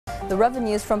The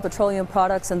revenues from petroleum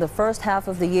products in the first half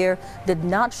of the year did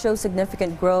not show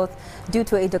significant growth due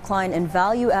to a decline in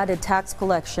value-added tax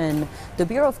collection. The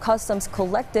Bureau of Customs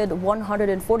collected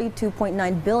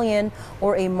 $142.9 billion,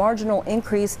 or a marginal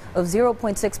increase of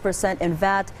 0.6% in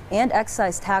VAT and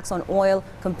excise tax on oil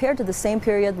compared to the same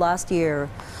period last year.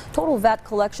 Total VAT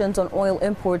collections on oil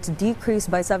imports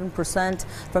decreased by 7%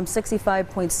 from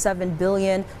 $65.7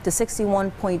 billion to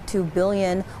 $61.2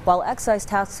 billion, while excise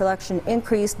tax collection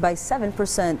increased by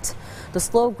 7%. The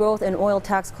slow growth in oil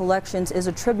tax collections is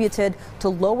attributed to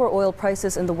lower oil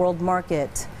prices in the world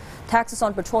market. Taxes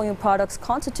on petroleum products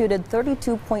constituted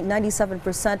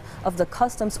 32.97% of the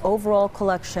customs overall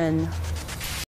collection.